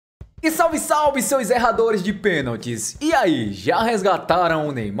E salve, salve, seus erradores de pênaltis! E aí, já resgataram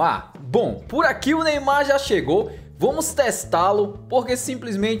o Neymar? Bom, por aqui o Neymar já chegou, vamos testá-lo porque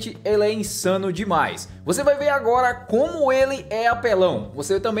simplesmente ele é insano demais. Você vai ver agora como ele é apelão,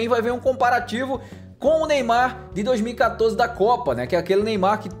 você também vai ver um comparativo com o Neymar de 2014 da Copa, né? Que é aquele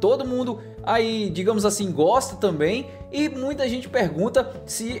Neymar que todo mundo aí, digamos assim, gosta também e muita gente pergunta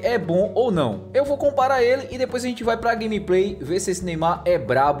se é bom ou não. Eu vou comparar ele e depois a gente vai pra gameplay ver se esse Neymar é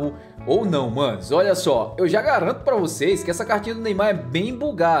brabo ou não, manos. Olha só, eu já garanto pra vocês que essa cartinha do Neymar é bem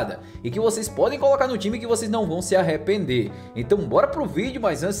bugada e que vocês podem colocar no time que vocês não vão se arrepender. Então bora pro vídeo,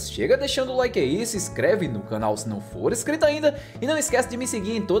 mas antes chega deixando o like aí, se inscreve no canal se não for inscrito ainda e não esquece de me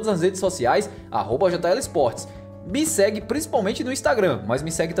seguir em todas as redes sociais, @JLSports. Me segue principalmente no Instagram, mas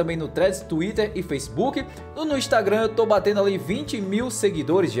me segue também no Threads, Twitter e Facebook. No Instagram eu tô batendo ali 20 mil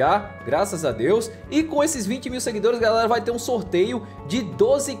seguidores já, graças a Deus. E com esses 20 mil seguidores, galera, vai ter um sorteio de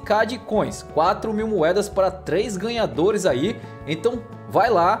 12k de coins, 4 mil moedas para 3 ganhadores aí. Então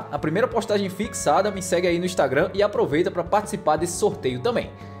vai lá, a primeira postagem fixada, me segue aí no Instagram e aproveita para participar desse sorteio também.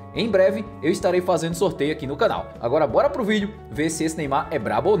 Em breve eu estarei fazendo sorteio aqui no canal. Agora bora pro vídeo ver se esse Neymar é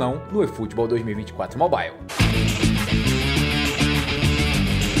brabo ou não no eFootball 2024 Mobile.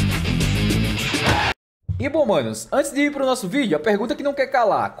 E bom, manos, antes de ir pro nosso vídeo, a pergunta que não quer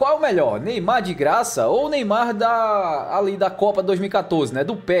calar: qual é o melhor, Neymar de graça ou Neymar da Copa 2014, né,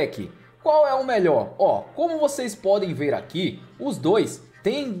 do PEC? Qual é o melhor? Ó, como vocês podem ver aqui, os dois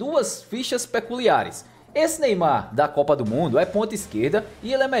têm duas fichas peculiares. Esse Neymar da Copa do Mundo é ponta esquerda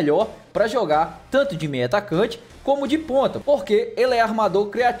e ele é melhor para jogar tanto de meio atacante como de ponta, porque ele é armador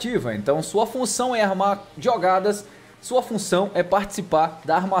criativo, então sua função é armar jogadas, sua função é participar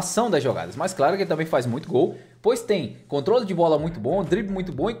da armação das jogadas. Mas claro que ele também faz muito gol, pois tem controle de bola muito bom, drible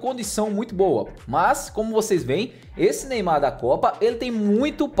muito bom e condição muito boa. Mas, como vocês veem, esse Neymar da Copa, ele tem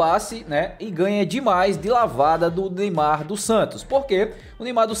muito passe, né? E ganha demais de lavada do Neymar do Santos. Porque o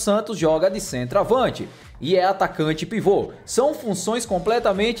Neymar do Santos joga de centroavante e é atacante pivô. São funções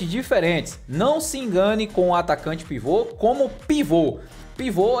completamente diferentes. Não se engane com o atacante pivô como pivô.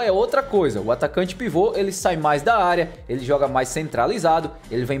 Pivô é outra coisa, o atacante pivô ele sai mais da área, ele joga mais centralizado,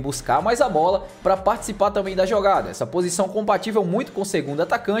 ele vem buscar mais a bola para participar também da jogada. Essa posição compatível muito com o segundo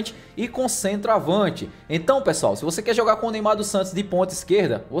atacante e com centroavante. Então pessoal, se você quer jogar com o Neymar dos Santos de ponta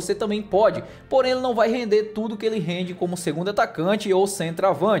esquerda, você também pode, porém ele não vai render tudo que ele rende como segundo atacante ou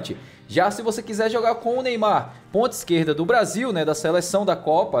centroavante. Já se você quiser jogar com o Neymar, ponta esquerda do Brasil, né, da seleção da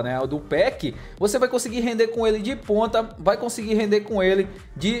Copa, né, do PEC, você vai conseguir render com ele de ponta, vai conseguir render com ele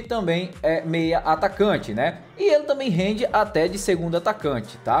de também meia atacante, né? E ele também rende até de segundo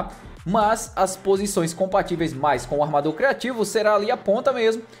atacante, tá? Mas as posições compatíveis mais com o armador criativo será ali a ponta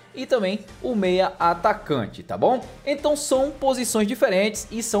mesmo e também o meia atacante, tá bom? Então são posições diferentes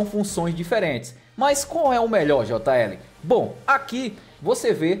e são funções diferentes. Mas qual é o melhor, JL? Bom, aqui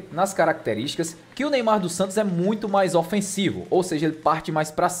você vê nas características que o Neymar dos Santos é muito mais ofensivo, ou seja, ele parte mais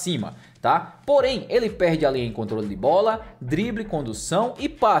para cima, tá? Porém, ele perde ali em controle de bola, drible, condução e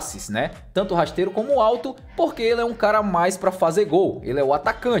passes, né? Tanto rasteiro como alto, porque ele é um cara mais para fazer gol, ele é o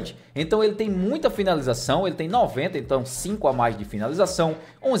atacante. Então ele tem muita finalização, ele tem 90, então 5 a mais de finalização,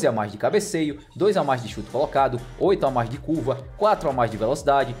 11 a mais de cabeceio, 2 a mais de chute colocado, 8 a mais de curva, 4 a mais de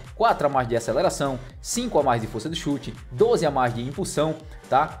velocidade, 4 a mais de aceleração, 5 a mais de força de chute, 12 a mais de impulsão,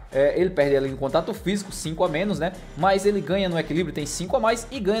 tá? Ele perde ali no contato físico, 5 a menos, né? Mas ele ganha no equilíbrio, tem 5 a mais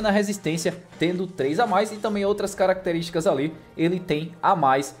e ganha na resistência, tendo 3 a mais e também outras características ali, ele tem a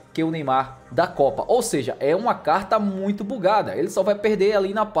mais que o Neymar da Copa. Ou seja, é uma carta muito bugada. Ele só vai perder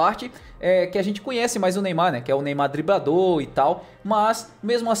ali na parte que a gente conhece mais o Neymar, né? Que é o Neymar driblador e tal. Mas,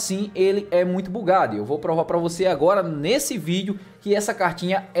 mesmo assim, ele é muito bugado. E eu vou provar pra você agora, nesse vídeo, que essa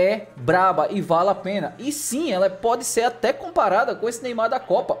cartinha é braba e vale a pena. E sim, ela pode ser até comparada com esse Neymar da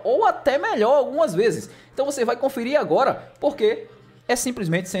Copa. Ou até melhor algumas vezes. Então você vai conferir agora, porque é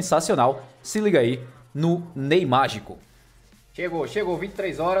simplesmente sensacional. Se liga aí no Neymágico. Chegou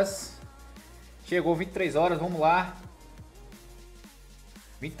 23 horas. Chegou 23 horas, vamos lá.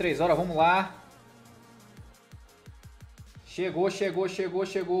 23 horas, vamos lá. Chegou,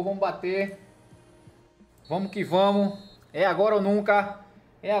 vamos bater. Vamos que vamos. É agora ou nunca.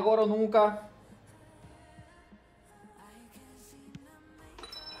 É agora ou nunca.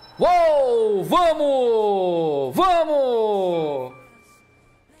 Uou! Vamos! Vamos!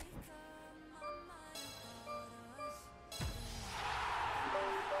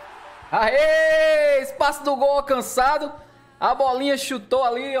 Aê! Espaço do gol alcançado. A bolinha chutou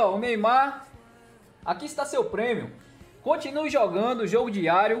ali, ó, o Neymar. Aqui está seu prêmio. Continue jogando o jogo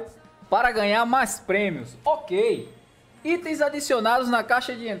diário para ganhar mais prêmios. Ok. Itens adicionados na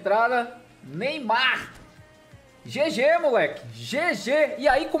caixa de entrada. Neymar. GG, moleque. GG. E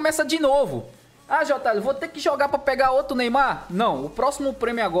aí começa de novo. Ah, JL, vou ter que jogar pra pegar outro Neymar? Não, o próximo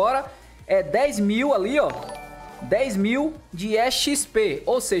prêmio agora é 10 mil ali, ó. 10 mil de XP.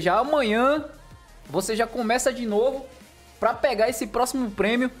 Ou seja, amanhã você já começa de novo pra pegar esse próximo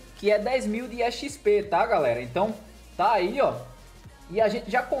prêmio, que é 10 mil de XP, tá, galera? Então, tá aí, ó. E a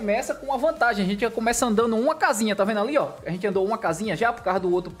gente já começa com uma vantagem. A gente já começa andando uma casinha, tá vendo ali, ó? A gente andou uma casinha já por causa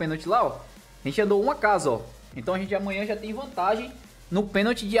do outro pênalti lá, ó. A gente andou uma casa, ó. Então a gente amanhã já tem vantagem no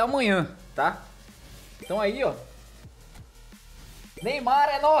pênalti de amanhã, tá? Então aí, ó. Neymar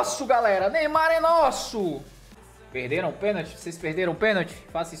é nosso, galera. Neymar é nosso. Perderam o pênalti? Vocês perderam o pênalti?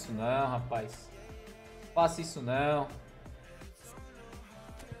 Faça isso não, rapaz. Faça isso não.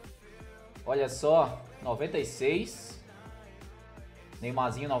 Olha só. 96.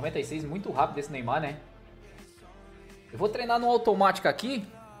 Neymarzinho 96. Muito rápido esse Neymar, né? Eu vou treinar no automático aqui.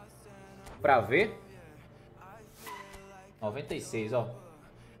 Pra ver. 96, ó.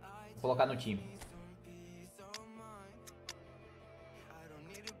 Vou colocar no time.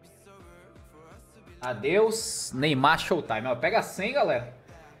 Adeus, Neymar Showtime. Ó, pega 100, galera.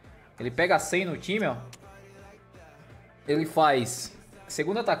 Ele pega 100 no time, ó. Ele faz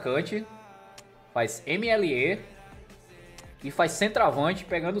segundo atacante, faz MLE e faz centroavante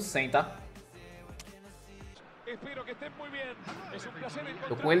pegando 100, tá?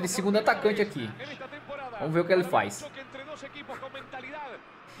 Tô com ele de segundo atacante aqui. Vamos ver o que ele faz.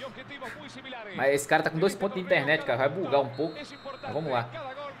 Mas esse cara tá com 2 pontos de internet, cara. Vai bugar um pouco. Mas vamos lá.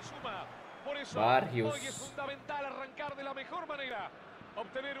 Barrios.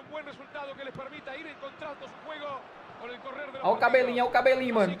 Olha o cabelinho, olha o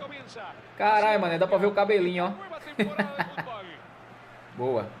cabelinho, mano. Caralho, mano, dá pra ver o cabelinho, ó.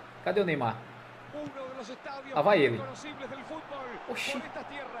 Boa. Cadê o Neymar? Ah, vai ele. Oxi.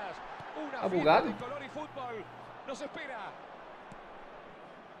 Tá bugado?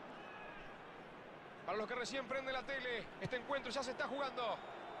 Para los que recién prenden la tele, este encuentro ya se está jugando.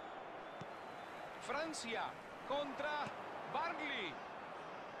 Francia contra Barley.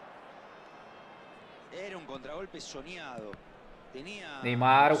 Era un contragolpe soñado. Tenía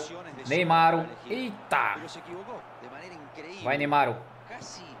Neymar. Neymar. Eita. Pero se equivocó de manera increíble. Vai, Neymar.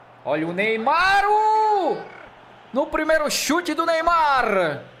 Casi. Olha o Neymar. No primeiro chute do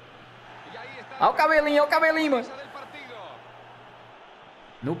Neymar. Olha o cabelinho, mano.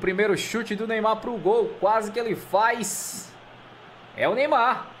 No primeiro chute do Neymar pro gol, quase que ele faz. É o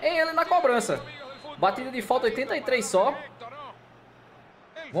Neymar. É ele na cobrança. Batida de falta 83 só.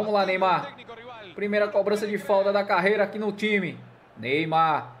 Vamos lá, Neymar. Primeira cobrança de falta da carreira aqui no time.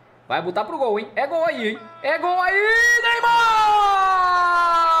 Neymar. Vai botar pro gol, hein? É gol aí, hein? É gol aí, Neymar!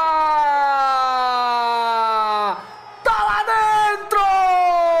 Tá lá dentro!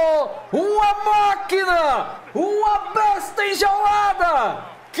 Uma máquina! Uma besta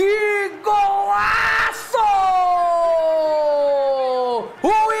enjaulada! Que golaço!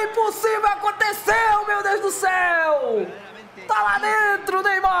 O impossível aconteceu, meu Deus do céu! Tá lá dentro,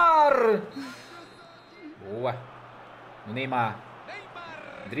 Neymar! Boa. O Neymar.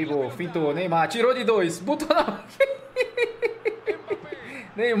 Driblou, fintou, Neymar. Tirou de 2. Botou na...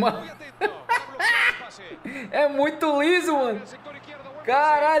 Neymar. É muito liso, mano.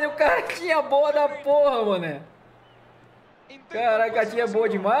 Caralho, o cara tinha boa da porra, mano. Caralho, a tinha boa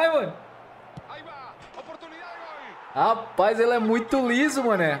demais, mano. Rapaz, ele é muito liso,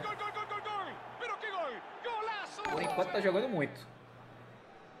 mano. Por enquanto tá jogando muito.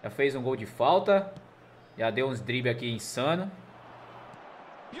 Já fez um gol de falta. Já deu uns dribles aqui insano.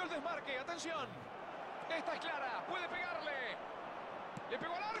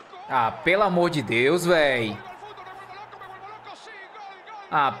 Ah, pelo amor de Deus, velho.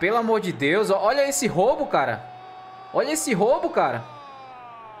 Ah, pelo amor de Deus. Olha esse roubo, cara. Olha esse roubo, cara.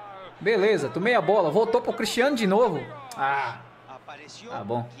 Beleza, tomei a bola. Voltou pro Cristiano de novo. Ah, tá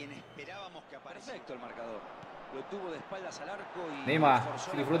bom. Neymar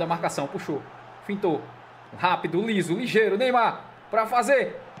se livrou da marcação, puxou, fintou. Rápido, liso, ligeiro. Neymar pra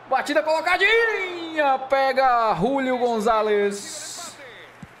fazer. Batida colocadinha. Pega Julio Gonzalez.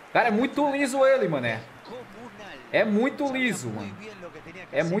 Cara, é muito liso ele, mané. É muito liso, mano.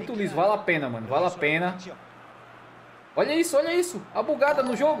 É muito liso. Vale a pena, mano. Vale a pena. Olha isso, olha isso. A bugada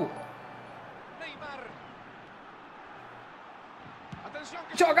no jogo.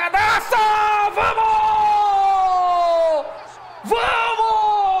 Jogadaça! Vamos!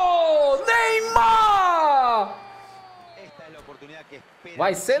 Vamos! Neymar!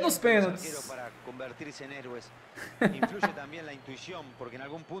 Vai ser nos pênaltis.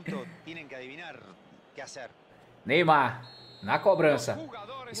 Neymar, na cobrança.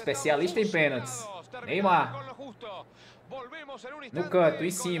 Especialista em pênaltis. Neymar. No canto,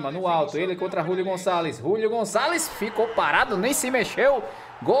 em cima, no alto. Ele contra Julio Gonçalves. Julio Gonçalves ficou parado, nem se mexeu.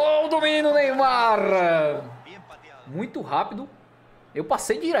 Gol do menino Neymar. Muito rápido. Eu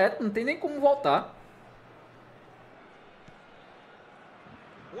passei direto, não tem nem como voltar.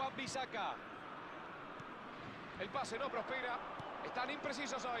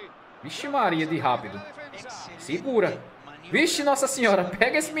 Vixe Maria, de rápido. Segura. Vixe Nossa Senhora,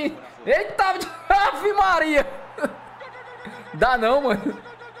 pega esse menino. Eita, Ave Maria. Dá não, mano.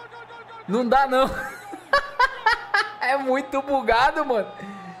 Não dá não. É muito bugado, mano.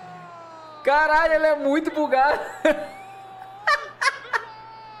 Caralho, ele é muito bugado.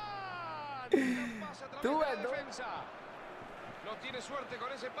 Tu é doido. No tiene suerte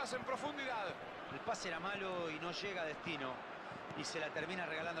con ese pase en profundidad. El pase era malo y no llega a destino. Y se la termina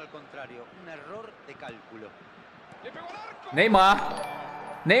regalando al contrario. Un error de cálculo. Neymar.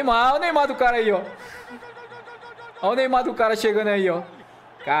 Neymar, olha o Neymar do cara aí, ó. Olha o Neymar do cara chegando aí, ó.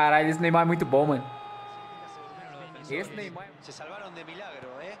 Caralho, esse Neymar é muito bom, mano. Esse Neymar... Se salvaron de milagro,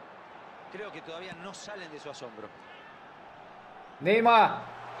 ¿eh? Creo que todavía no salen de su asombro. Neymar.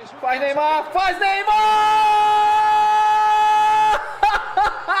 Faz Neymar, faz Neymar!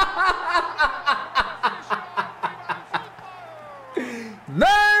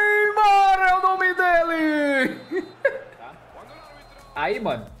 Neymar é o nome dele! Aí,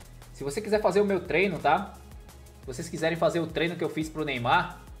 mano, se você quiser fazer o meu treino, tá? Se vocês quiserem fazer o treino que eu fiz pro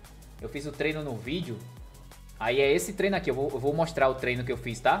Neymar, eu fiz o treino no vídeo. Aí é esse treino aqui, eu vou mostrar o treino que eu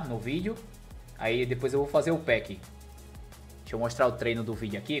fiz, tá? No vídeo. Aí depois eu vou fazer o pack. Deixa eu mostrar o treino do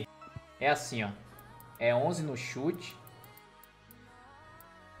vídeo aqui. É assim, ó. É 11 no chute.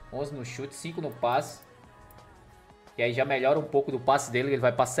 11 no chute, 5 no passe. E aí já melhora um pouco do passe dele. Ele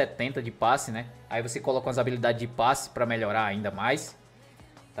vai para 70 de passe, né? Aí você coloca umas habilidades de passe para melhorar ainda mais.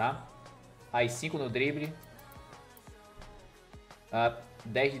 Tá? Aí 5 no drible.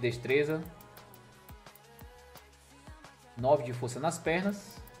 10 de destreza. 9 de força nas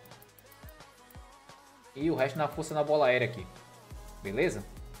pernas. E o resto na força na bola aérea aqui. Beleza?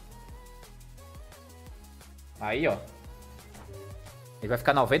 Aí, ó. Ele vai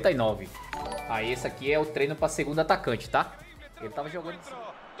ficar 99. Aí esse aqui é o treino para segundo atacante, tá? Ele tava jogando...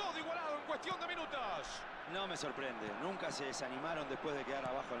 No me sorprende. Nunca se desanimaron después de quedar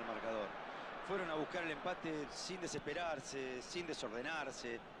abajo en el marcador. Fueron a buscar el empate sin desesperarse, sin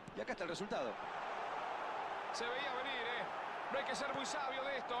desordenarse. Y acá está el resultado. Se veía venir, ¿eh? No hay que ser muy sabio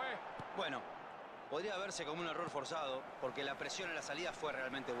de esto, ¿eh? Bueno, podría verse como un error forzado, porque la presión en la salida fue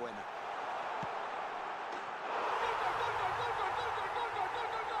realmente buena.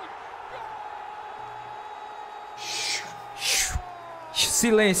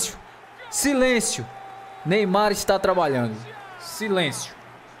 Silêncio. Silêncio. Neymar está trabalhando. Silêncio.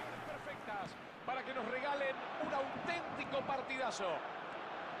 Para que nos regalen un auténtico partidazo.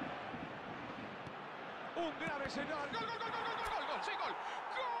 Un gran escenario. Gol, gol, gol, gol, gol, gol, gol, sí, gol.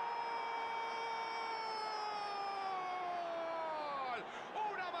 Gol.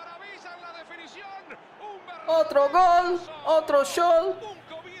 Una maravilla en la definición. Otro gol, otro show. Un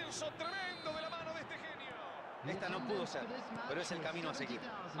comienzo tremendo de la mano de este genio. Esta no pudo ser, pero es el camino a seguir.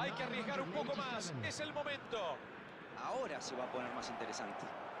 Hay que arriesgar un poco más. Es el momento. Ahora se va a poner más interesante.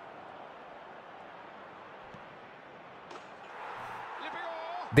 Le pegó.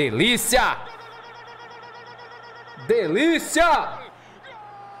 Delícia! Delícia!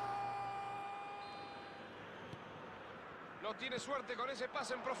 No tiene suerte con ese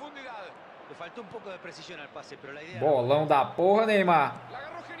pase en profundidad. Le faltó un poco de precisión al pase, pero la idea... Bolão da porra, Neymar. La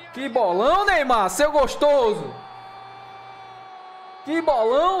agarró genial. Que bolão, Neymar, seu gostoso. Que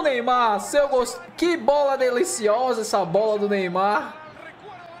bolão, Neymar, seu gostoso. Que bola deliciosa essa bola do Neymar.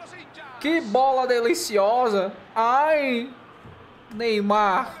 Recuerdo de los hinchas. Que bola deliciosa. Ai,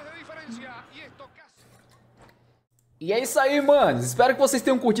 Neymar. De diferencia. Y esto casi... E é isso aí, manos. Espero que vocês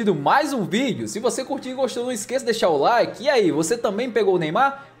tenham curtido mais um vídeo. Se você curtiu e gostou, não esqueça de deixar o like. E aí, você também pegou o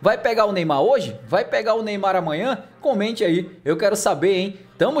Neymar? Vai pegar o Neymar hoje? Vai pegar o Neymar amanhã? Comente aí, eu quero saber, hein?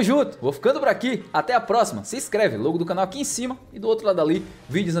 Tamo junto, vou ficando por aqui. Até a próxima. Se inscreve, logo do canal aqui em cima. E do outro lado ali,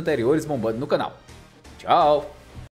 vídeos anteriores bombando no canal. Tchau!